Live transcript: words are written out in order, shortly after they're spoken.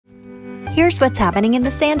Here's what's happening in the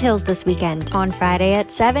Sandhills this weekend. On Friday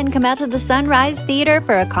at 7, come out to the Sunrise Theater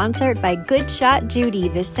for a concert by Good Shot Judy,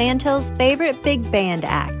 the Sandhills' favorite big band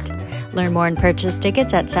act. Learn more and purchase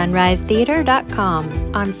tickets at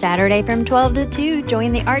sunrisetheater.com. On Saturday from 12 to 2,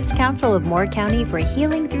 join the Arts Council of Moore County for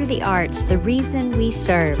Healing Through the Arts, The Reason We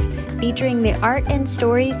Serve, featuring the art and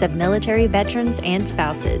stories of military veterans and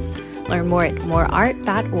spouses. Learn more at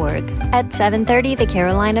moreart.org. At 7:30, the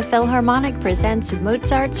Carolina Philharmonic presents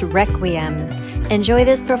Mozart's Requiem. Enjoy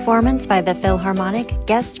this performance by the Philharmonic,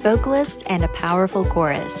 guest vocalist, and a powerful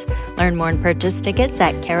chorus. Learn more and purchase tickets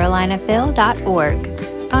at carolinaphil.org.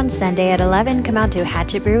 On Sunday at 11, come out to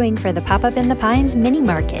Hatchet Brewing for the Pop-Up in the Pines mini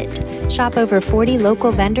market. Shop over 40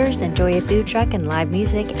 local vendors, enjoy a food truck and live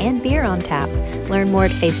music and beer on tap. Learn more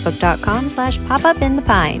at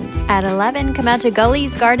facebook.com/popupinthepines. At 11, come out to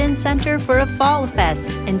Gully's Garden Center for a Fall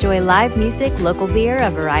Fest. Enjoy live music, local beer, a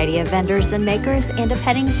variety of vendors and makers, and a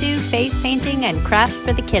petting zoo, face painting, and crafts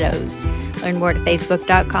for the kiddos. Learn more at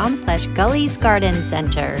facebook.com/Gully's Garden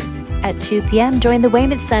Center. At 2 p.m., join the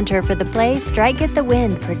Weymouth Center for the play Strike at the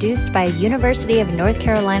Wind, produced by University of North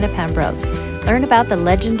Carolina, Pembroke. Learn about the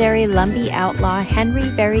legendary Lumbee outlaw Henry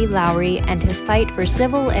Berry Lowry and his fight for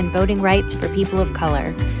civil and voting rights for people of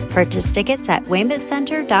color. Purchase tickets at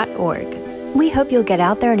weymouthcenter.org. We hope you'll get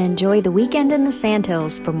out there and enjoy the weekend in the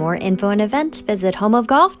Sandhills. For more info and events, visit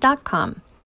homeofgolf.com.